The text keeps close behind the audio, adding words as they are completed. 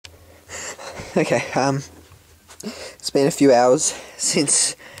Okay, it's been a few hours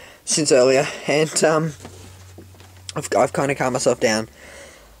since earlier, and I've kind of calmed myself down,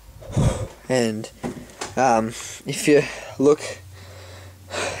 and if you look,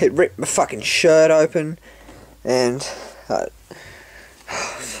 it ripped my fucking shirt open, and fuck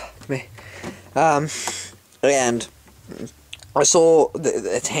me, and I saw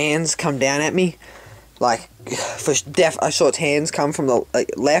its hands come down at me, like I saw its hands come from the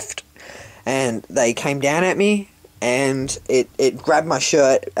left, and they came down at me, and it grabbed my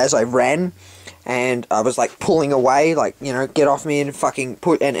shirt as I ran, and I was like pulling away, like, you know, get off me, and fucking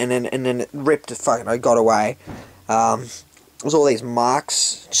and then it ripped. Fucking, I got away. There's all these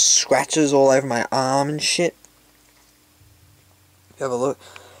marks, scratches all over my arm and shit. Have a look.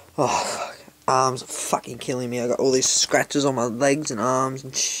 Oh, fuck. Arms are fucking killing me. I got all these scratches on my legs and arms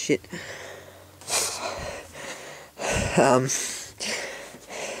and shit.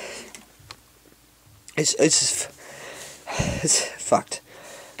 It's fucked.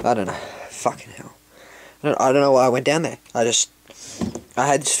 I don't know. Fucking hell. I don't know why I went down there. I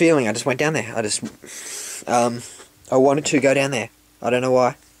had this feeling. I just went down there. I wanted to go down there. I don't know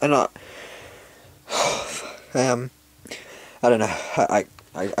why. I don't know.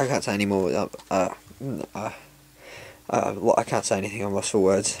 I can't say any more. I can't say anything. I'm lost for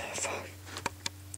words.